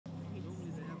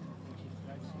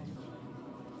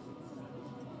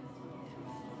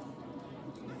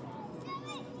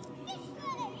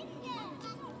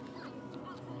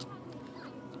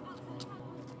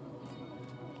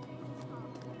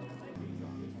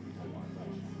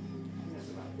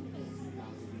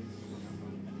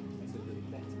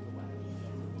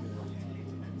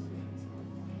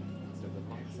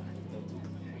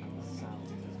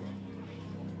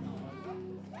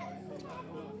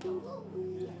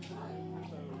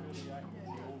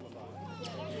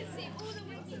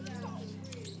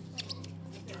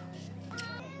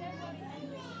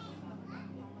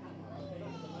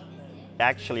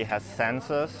actually has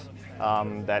sensors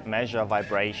that measure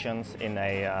vibrations in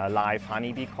a live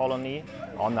honeybee colony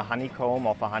on the honeycomb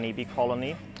of a honeybee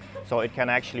colony. So it can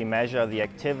actually measure the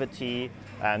activity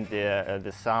and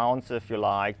the sounds, if you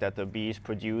like, that the bees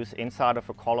produce inside of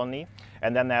a colony.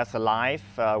 And then there's a live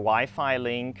Wi-Fi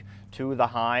link to the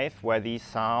hive where these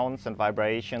sounds and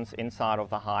vibrations inside of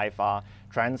the hive are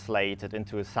translated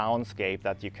into a soundscape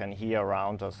that you can hear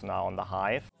around us now in the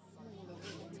hive.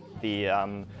 The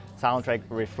soundtrack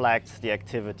reflects the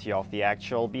activity of the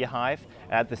actual beehive.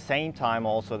 At the same time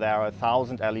also there are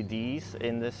 1,000 LEDs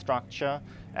in this structure,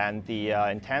 and the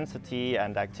intensity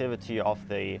and activity of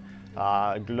the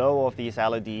glow of these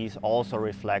LEDs also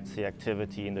reflects the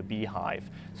activity in the beehive.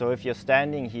 So if you're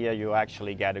standing here, you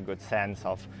actually get a good sense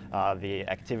of the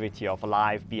activity of a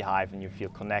live beehive, and you feel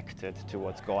connected to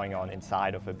what's going on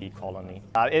inside of a bee colony.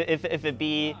 If a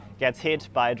bee gets hit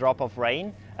by a drop of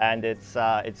rain and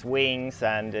its wings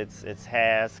and its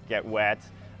hairs get wet,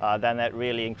 then that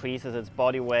really increases its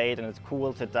body weight and it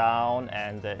cools it down,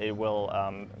 and it will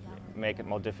make it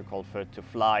more difficult for it to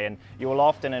fly. And you will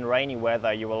often, in rainy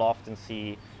weather, you will often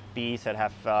see bees that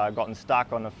have gotten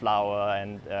stuck on a flower,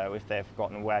 and if they've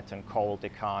gotten wet and cold, they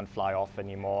can't fly off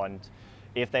anymore. And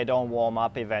if they don't warm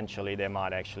up eventually, they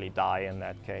might actually die in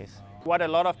that case. What a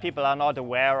lot of people are not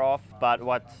aware of, but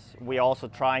what we're also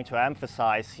trying to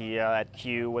emphasize here at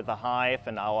Kew with the hive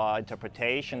and our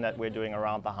interpretation that we're doing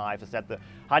around the hive, is that the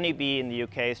honeybee in the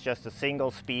UK is just a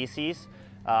single species.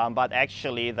 But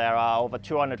actually there are over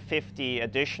 250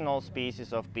 additional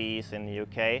species of bees in the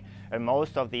UK, and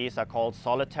most of these are called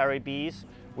solitary bees.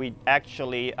 We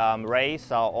actually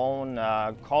raise our own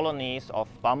colonies of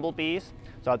bumblebees.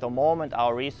 So at the moment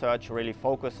our research really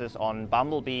focuses on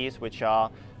bumblebees, which are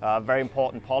very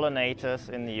important pollinators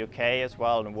in the UK as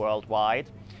well and worldwide.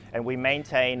 And we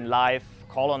maintain live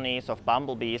colonies of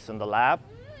bumblebees in the lab,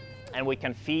 and we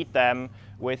can feed them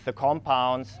with the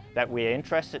compounds that we're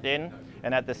interested in.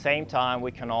 And at the same time,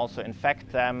 we can also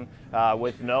infect them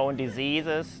with known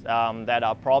diseases that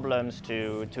are problems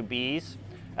to bees.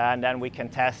 And then we can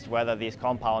test whether these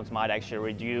compounds might actually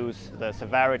reduce the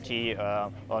severity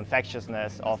or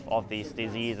infectiousness of these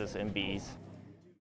diseases in bees.